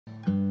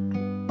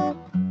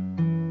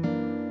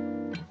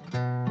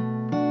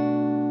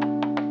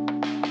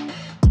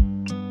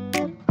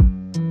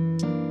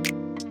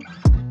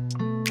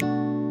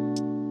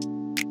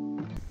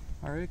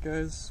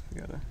guys, we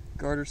got a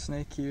garter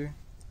snake here.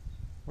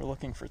 We're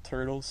looking for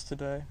turtles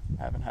today.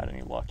 I haven't had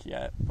any luck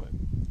yet, but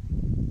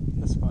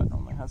this spot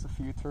normally has a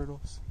few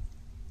turtles.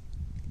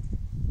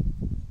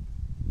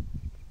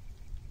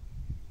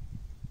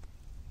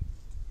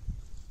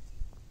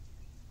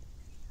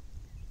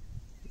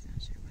 He's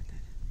not sure what that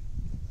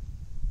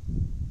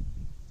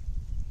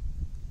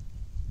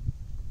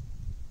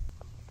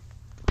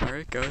is.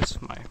 Alright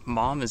guys, my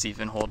mom is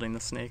even holding the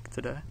snake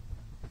today.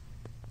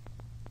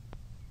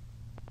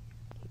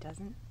 He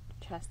doesn't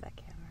trust that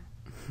camera.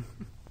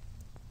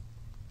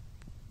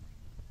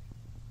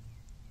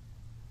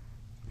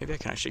 Maybe I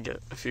can actually get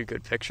a few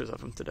good pictures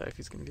of him today if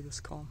he's going to be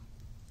this calm.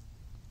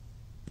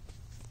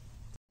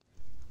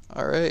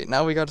 Alright,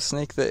 now we got a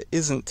snake that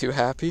isn't too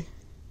happy.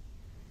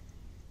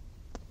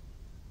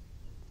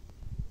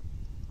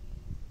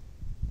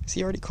 Is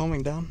he already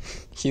calming down?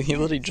 He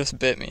literally just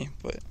bit me,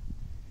 but...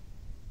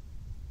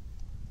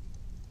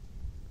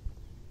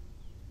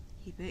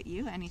 He bit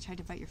you and he tried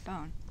to bite your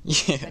phone.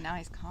 Yeah. But now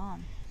he's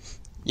calm.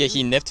 Yeah,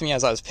 he nipped me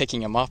as I was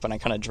picking him up and I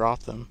kind of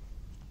dropped him.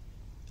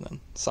 And then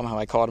somehow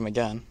I caught him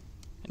again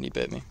and he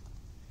bit me.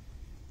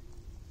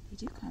 They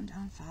do calm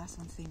down fast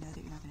once they know that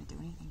you're not going to do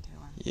anything to him.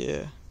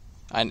 Yeah.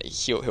 And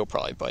he'll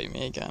probably bite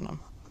me again, I'm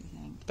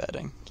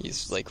betting.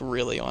 He's like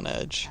really on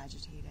edge.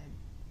 Agitated.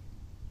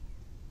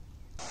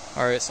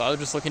 Alright, so I was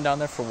just looking down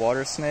there for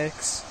water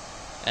snakes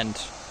and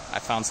I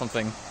found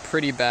something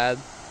pretty bad.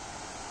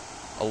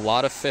 A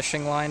lot of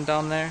fishing line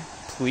down there.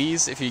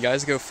 Please, if you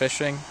guys go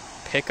fishing,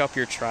 pick up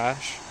your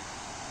trash.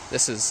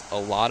 This is a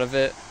lot of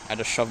it. I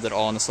just shoved it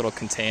all in this little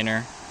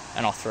container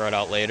and I'll throw it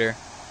out later.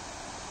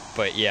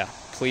 But yeah,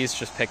 please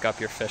just pick up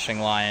your fishing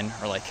line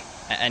or like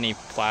any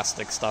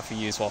plastic stuff you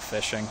use while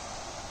fishing.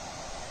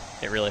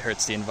 It really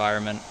hurts the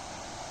environment.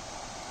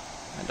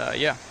 And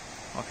yeah,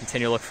 I'll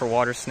continue to look for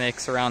water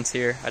snakes around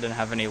here. I didn't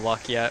have any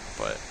luck yet,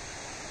 but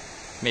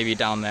maybe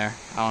down there.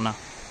 I don't know.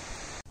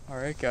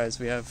 Alright guys,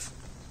 we have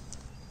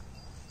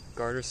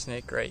garter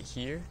snake right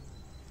here.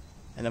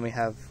 And then we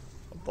have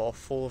a ball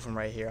full of them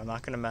right here. I'm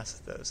not going to mess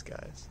with those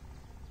guys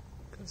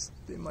because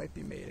they might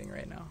be mating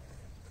right now.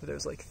 But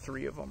there's like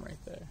 3 of them right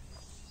there.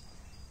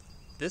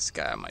 This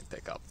guy I might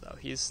pick up though.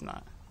 He's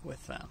not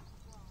with them.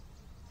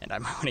 And I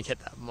might want to get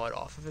that mud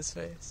off of his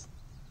face.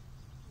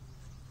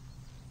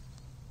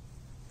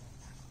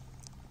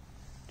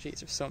 Jeez,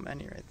 there's so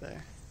many right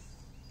there.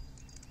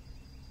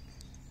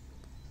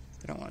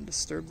 I don't want to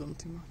disturb them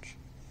too much.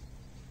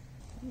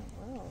 Oh,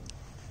 wow.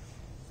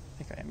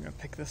 I think I am going to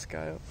pick this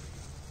guy up.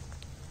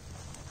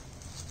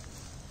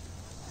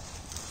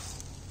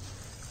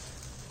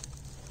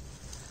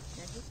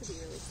 Yeah, he could be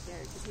really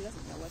scared because he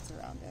doesn't know what's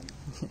around him.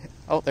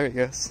 Oh, there he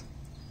goes.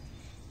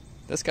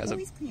 This guy's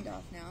he's cleaned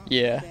off now.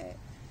 Yeah.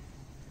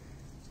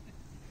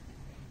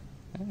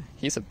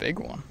 He's a big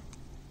one.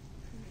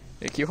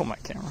 Hey, can you hold my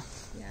camera?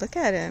 Yeah. Look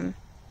at him.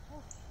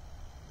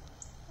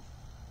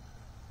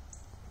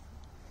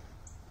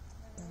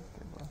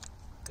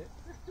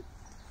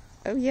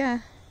 Oh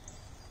yeah.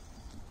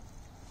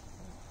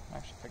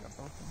 I should pick up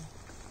both of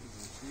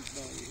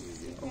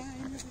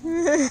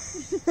them.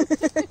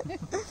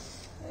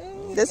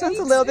 This one's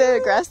a little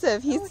bit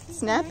aggressive. He's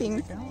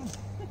snapping. He's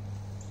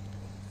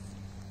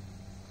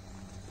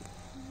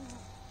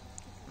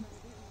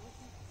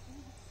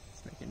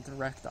making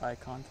direct eye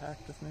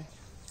contact with me.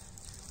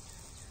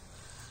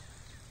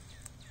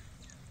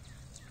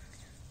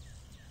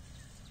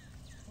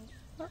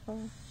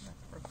 Uh-oh.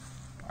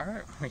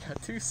 Alright, we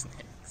got 2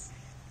 snakes.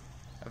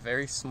 A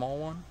very small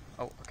one.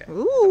 Oh, okay.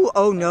 Ooh,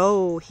 oh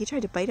no. He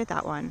tried to bite at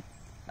that one.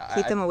 No,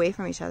 Keep them away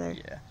from each other.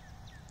 Yeah.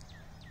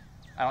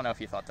 I don't know if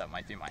he thought that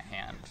might be my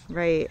hand.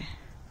 Right.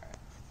 Alright.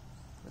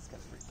 This guy's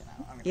freaking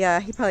out.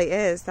 Yeah, he probably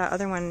is. That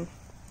other one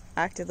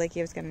acted like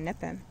he was going to nip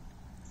him.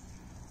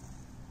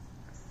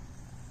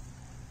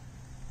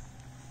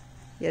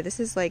 Yeah,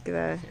 this is like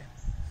the...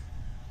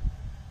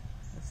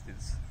 This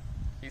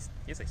is...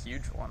 He's a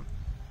huge one.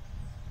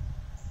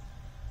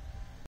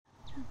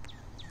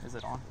 Is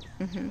it on?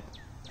 Mm-hmm.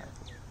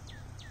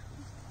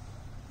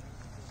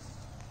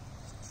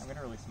 I'm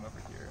gonna release him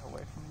over here,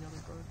 away from the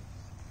other bird.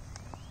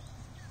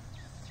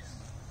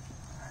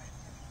 Alright,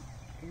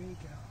 here you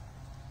go.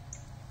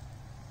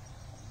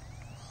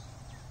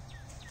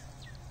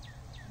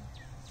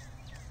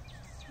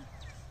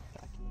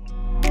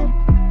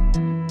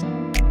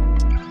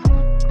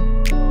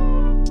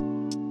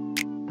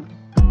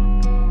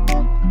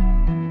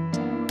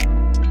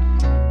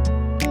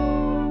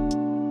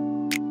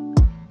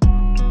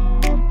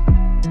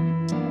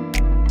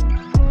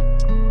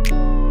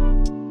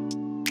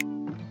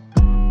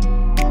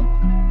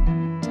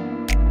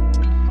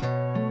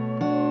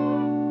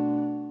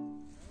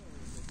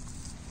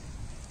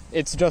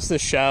 It's just a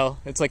shell.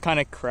 It's like kind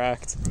of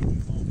cracked.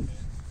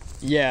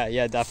 Yeah,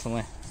 yeah,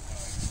 definitely.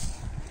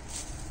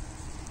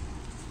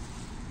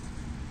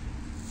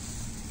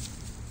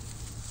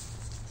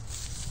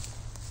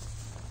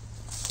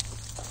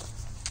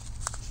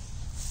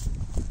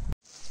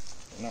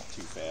 Not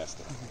too fast.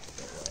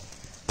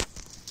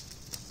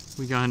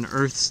 We got an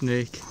earth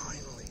snake.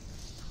 Finally.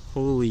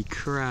 Holy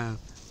crap.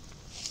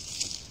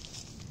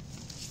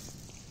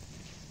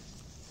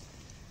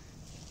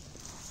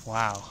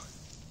 Wow.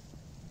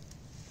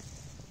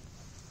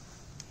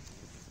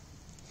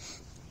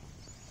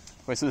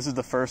 Wait, so this is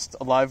the first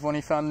alive one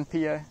you found in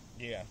PA?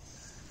 Yeah.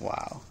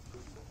 Wow.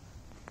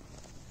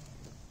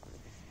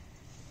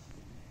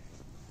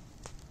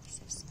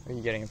 Are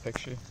you getting a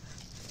picture?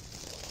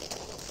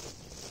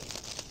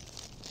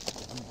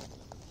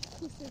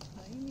 He's so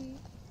tiny.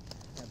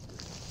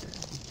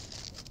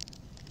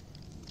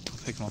 I'll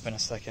pick him up in a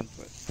second,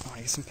 but I want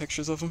to get some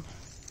pictures of him.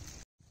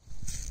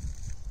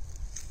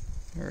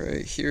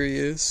 Alright, here he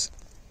is.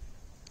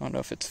 I don't know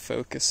if it's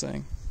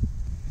focusing.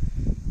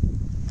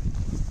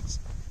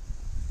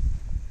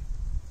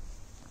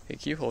 Hey,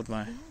 can you hold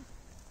my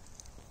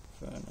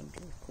phone and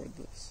record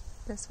this?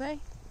 This way?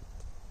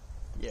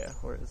 Yeah,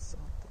 where is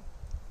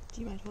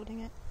Do you mind holding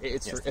it?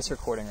 it's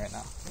recording right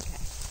now. Okay.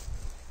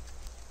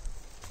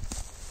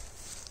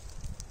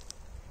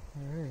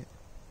 Alright.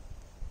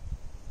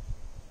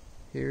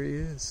 Here he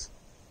is.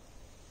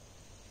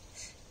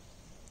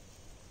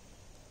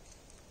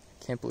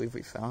 Can't believe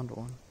we found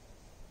one.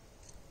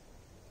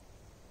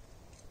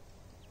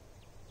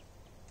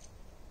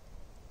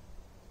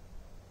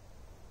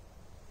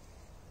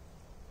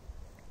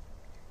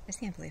 I just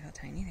can't believe how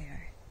tiny they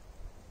are.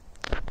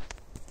 Oh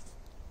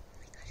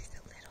my god, he's so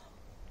little.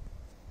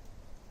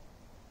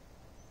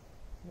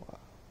 Wow.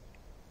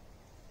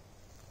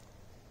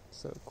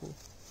 So cool.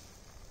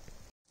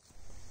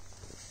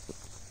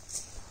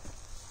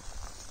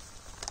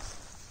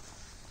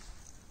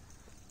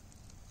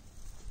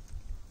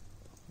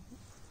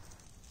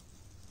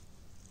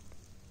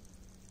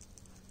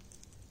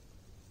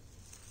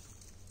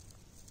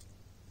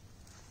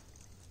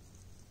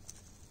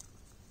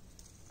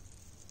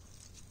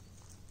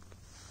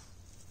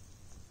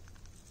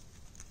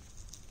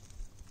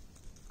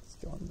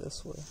 Going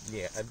this way.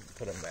 Yeah, I'd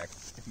put him back.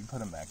 If you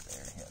put him back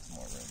there, he has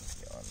more room to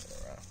get on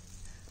there.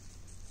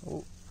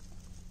 Oh.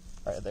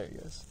 Alright, there he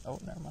goes. Oh,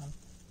 never mind.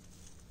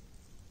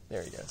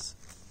 There he goes.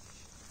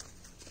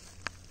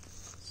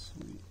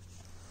 Sweet.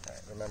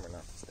 Alright, remember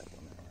not to step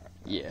on that rock.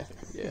 Yeah,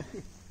 yeah.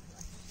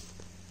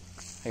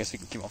 I guess we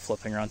can keep on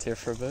flipping around here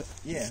for a bit.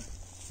 Yeah.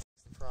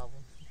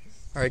 Problem.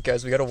 Alright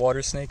guys, we got a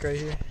water snake right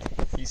here.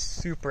 He's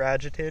super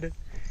agitated.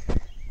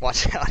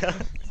 Watch out.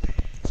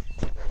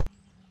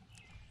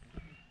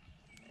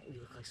 You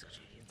look like such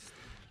idiots.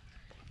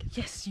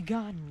 Yes, you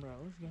got him, bro.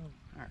 Let's go.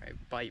 Alright,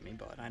 bite me,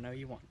 bud. I know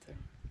you want to.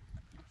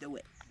 Do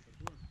it.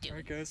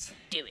 Alright guys.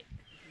 Do it.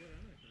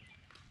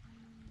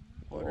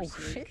 Water Oh,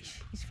 snake. shit.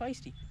 He's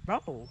feisty.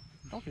 Bro,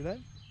 don't do that.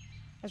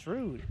 That's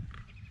rude.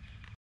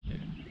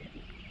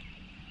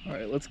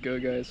 Alright, let's go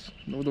guys.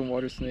 Northern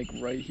water snake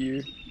right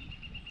here.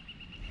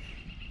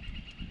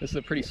 This is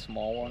a pretty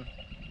small one.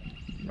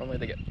 Normally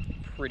they get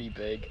pretty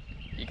big.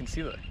 You can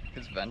see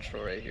his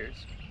ventral right here.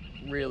 It's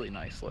really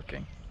nice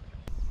looking.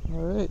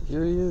 Alright,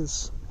 here he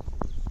is.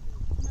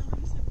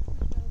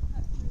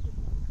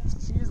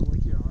 He doesn't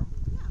lick your arm.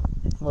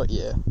 Well,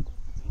 yeah.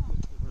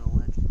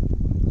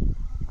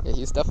 Yeah,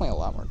 he's definitely a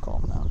lot more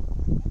calm now.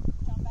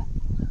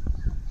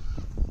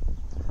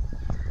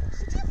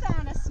 You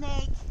found a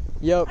snake.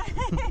 Yep.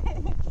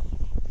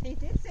 They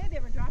did say they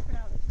were dropping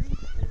out of the trees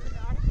in the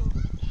article.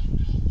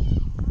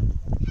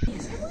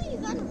 You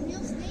got a real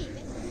snake.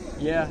 That's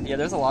cool. Yeah,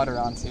 there's a lot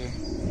around too.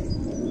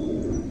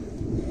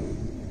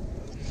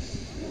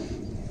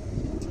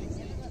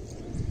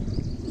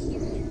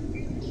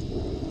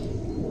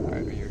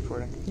 Alright, are you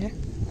recording? Yeah.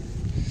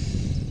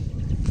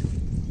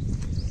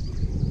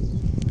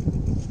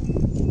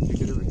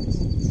 Take it over.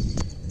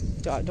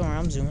 Don't worry,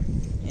 I'm zooming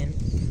in.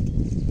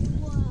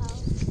 Wow.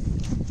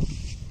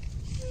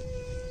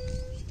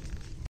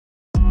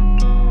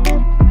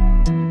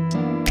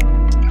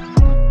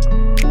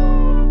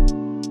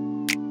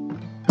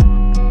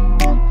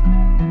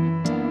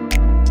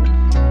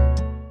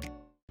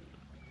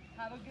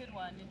 Have a good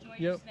one. Enjoy Yep.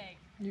 your snake.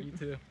 You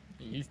too.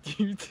 You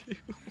too.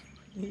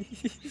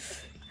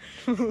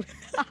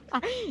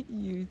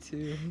 You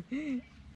too.